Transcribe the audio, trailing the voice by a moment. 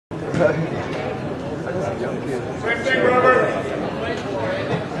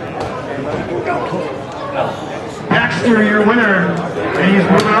Baxter, your winner, and he's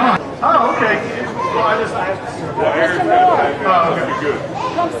moving on. Oh, okay. Well, I just asked. Mr. Moore. Oh, okay, good.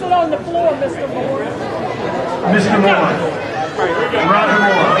 Come sit on the floor, Mr. Moore. Mr. Moore. Roger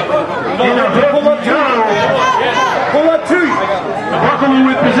Moore. In a pull up go. Pull up two. Buckaloo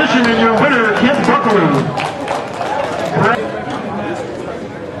with position, and your winner, Kent Buckaloo.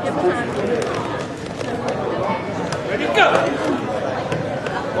 Ready, go.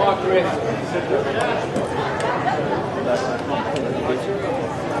 Walk, Chris.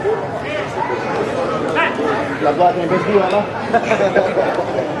 La block ain't been doing, huh?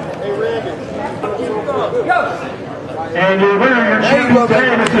 And your winner, your champion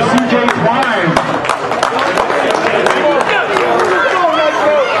today, Mr. CJ Twine.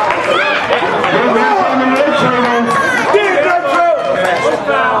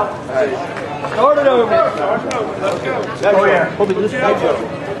 Start it over. Oh yeah.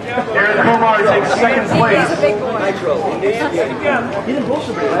 Aaron Komar takes second place. Nitro. He didn't pull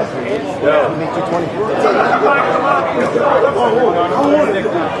somebody last time. No. He made 224.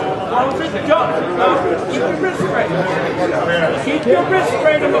 Keep your wrist straight. Keep your wrist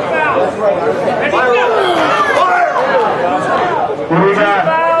straight on the foul. Ready, go. What do we got?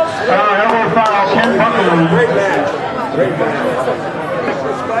 Elbow foul, Ken Buckaloo. Great match. Great match.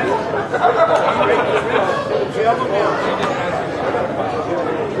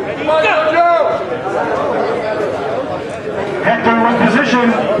 Hector in position.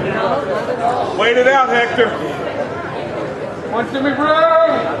 Wait it out, Hector. One to me, bro.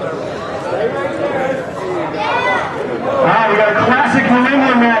 We got a classic New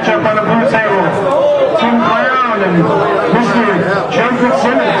England matchup on the blue table. Tim Brown and Mr. Joe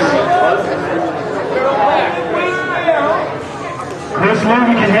Fitzsimmons. Chris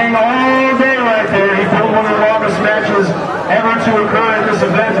Logie can hang all day right there. He put one of the longest matches ever to occur at this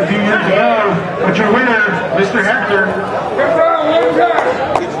event a few years ago. But your winner, Mr. Hector.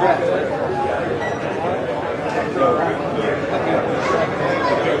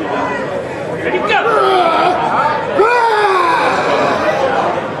 Ready, go.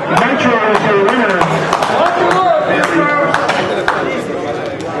 Nitro is your winner.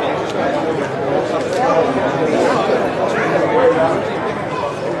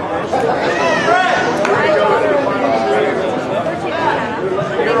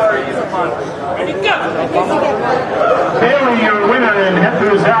 Ready, go. Bailey, your winner, and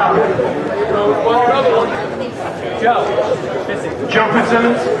Hector is out. Joe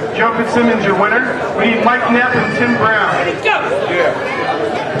Fitzsimmons. Joe Fitzsimmons, your winner. We need Mike Knapp and Tim Brown. Ready, go.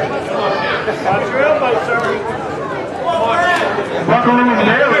 Watch your elbow, sir. Buckaloo and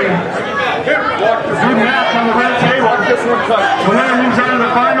Bailey. Good match on the red table. The winner moves on to the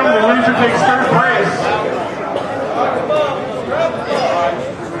final. The loser takes third place.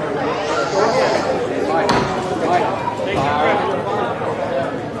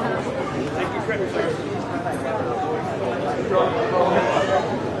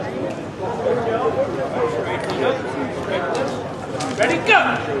 Ready, go.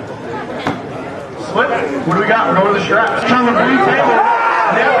 Slip. What do we got? We're going to the straps. On the blue table,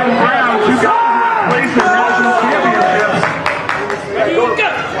 Knapp and Brown, two guys who placed in national championships. Ready, go.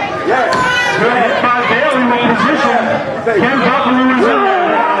 Good hit by Bailey with position. Ken Buckaloo is in there.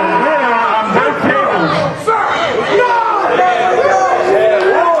 Winner on both tables.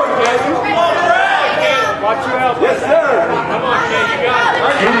 Watch your elbow. Yes, sir. Come on, Ken, you got it.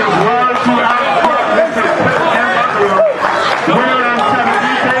 It is love to outclass Mr. Ken Buckaloo. The winner on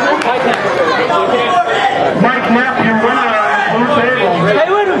 17 table. Mike Knapp, your winner on blue table. Stay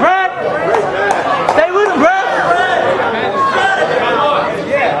with him, Brad. Stay with him, Brad.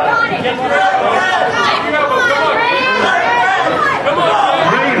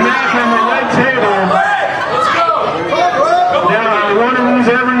 Great match on the red table. Let's go. There are one of these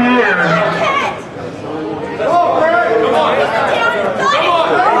every year. Come on.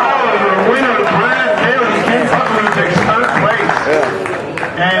 The winner, Brad Bailey, Ken Buckaloo takes third place.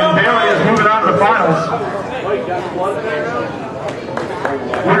 And Bailey is moving on to the finals.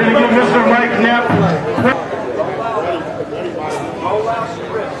 We're going to give Mr. Mike Knapp.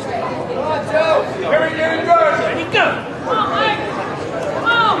 Ready, go.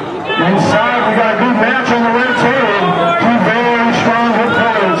 Inside, we got a good match on the red table. Two very strong hit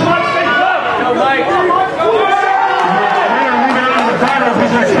players. Go, Mike. We're moving on to the finals.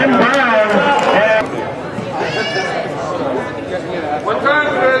 This is Tim Brown. What time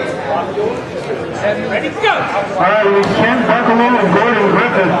is it? Ready, go. All right, we have Ken Buckaloo and Gordon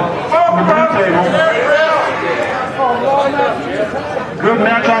Griffith on the blue table. Good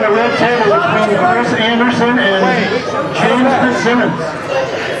match on the red table between Chris Anderson and James Fitzsimmons.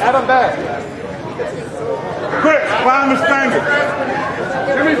 Have him back. Chris, climb the standard.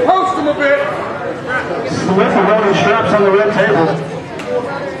 Let me post him a bit. Slip the welded straps on the red table.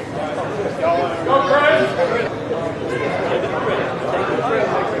 Go, Chris.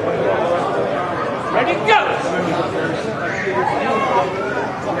 Ready, go!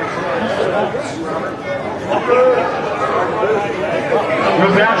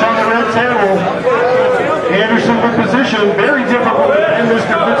 Good match on the red table. Anderson with position. Very difficult to pin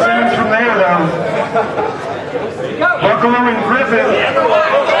Mr. Fitzsimmons from there, though. Buckler and Griffin.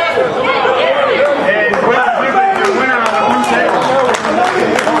 And Gordon Griffin, your winner on the blue table.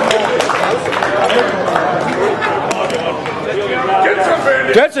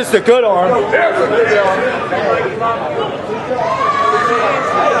 That's just a good arm.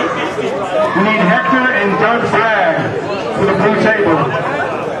 We need Hector and Doug Bragg for the blue table.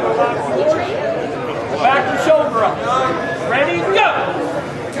 Back and shoulder up. Ready, go!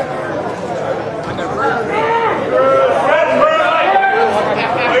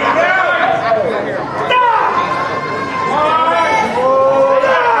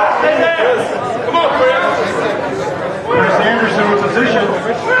 Chris Anderson with position.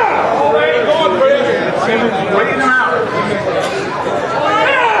 Simmons waiting him out.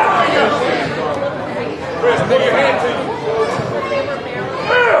 Chris, put your hand to you.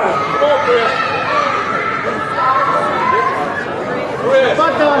 Come on, Chris. Chris.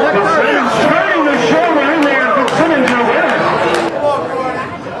 Fitzsimmons turning the shoulder in there. Fitzsimmons your winner.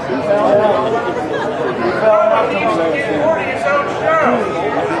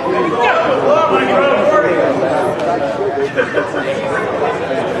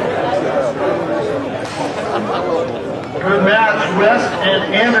 Good match, West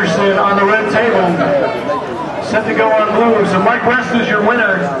and Anderson on the red table. Set to go on blue. So Mike West is your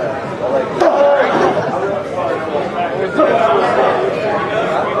winner.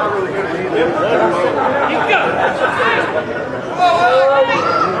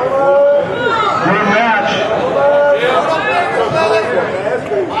 Good match.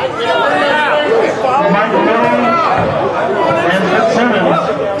 Mike Miller and Fitzsimmons.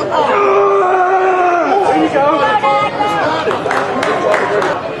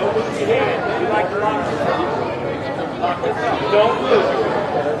 Don't move.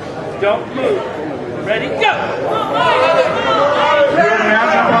 Don't move. Ready, go! Good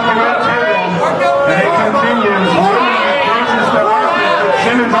matchup on the red table. And it continues. Versus the Arthur.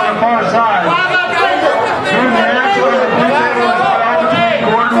 Fitzsimmons on the far side. Good match on the blue table as well between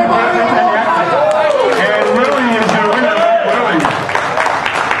Gordon, Griffin, and Hector. And Lily is your winner. Lily.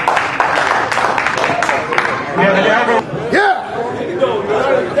 We have an elbow.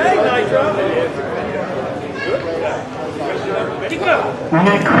 We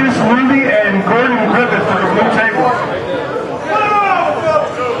need Chris Ruby and Gordon Griffith for the blue table.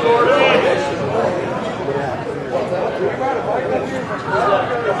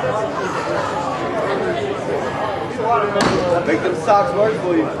 Make them socks work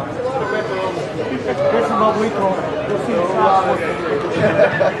for you.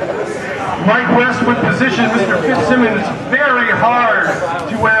 Mike West with position. Mr. Fitzsimmons very hard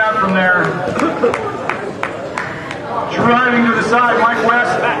to wear out from there. Driving to the side, Mike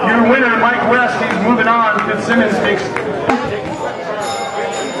West, your winner, Mike West, he's moving on. Fitzsimmons takes.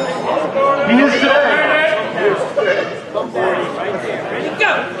 He is today. Ready,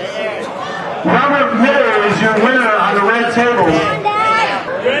 go! Robert Miller is your winner on the red table.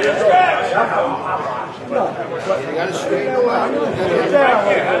 Ready, stretch! You gotta straighten them out.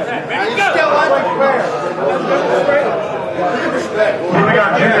 Ready, go! Here we got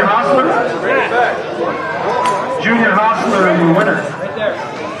Junior Hostler. Junior Hostler is your winner. Right there.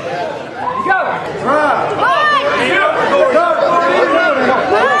 Go!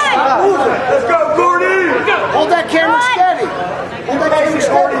 Let's go, Gordy! Hold that camera steady. Hold that camera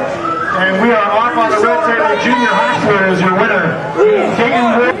steady. And we are off on the red table. Junior Hostler is your winner. Taking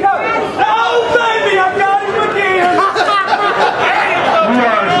the Oh, baby, I got him again! We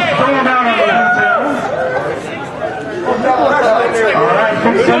are throwing out on the blue table. All right,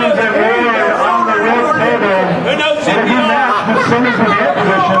 Fitzsimmons and Ward on the red table. And a good match. Fitzsimmons with the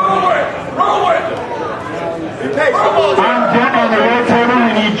position. On deck on the red table,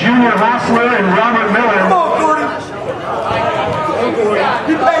 we need Junior Hostler and Robert Miller.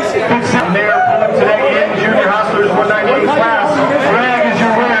 Fitzsimmons there pulling today in Junior Hostler's 198 class. Bragg is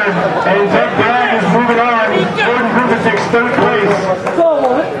your winner, and Doug Bragg is moving on. Gordon Griffith takes third place.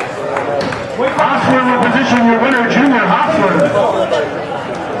 Hostler in position, your winner, Junior Hostler.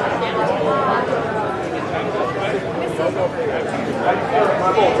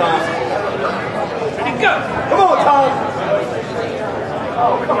 Come on, Tom. Ready, go. Come on, Tom.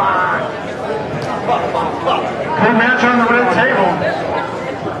 Oh, come on. Good match on the red table.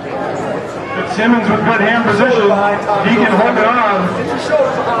 Fitzsimmons with good hand position. He can hold it on.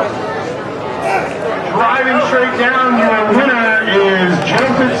 Driving straight down, your winner is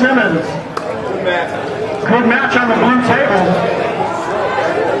Joe Fitzsimmons. Good match on the blue table.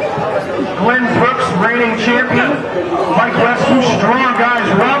 Glenn Brooks, reigning champion. Mike West, two strong guys.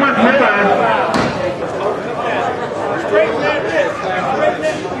 Robert Miller.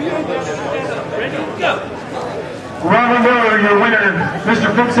 Robert Miller, your winner.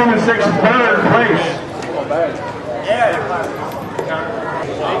 Mr. Fitzsimmons takes third place.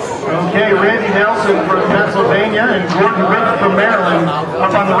 Okay, Randy Nelson from Pennsylvania and Gordon Rick from Maryland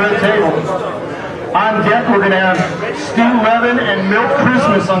up on the red table. On deck, we're going to have Stu Levin and Milk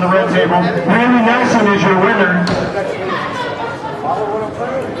Christmas on the red table. Randy Nelson is your winner.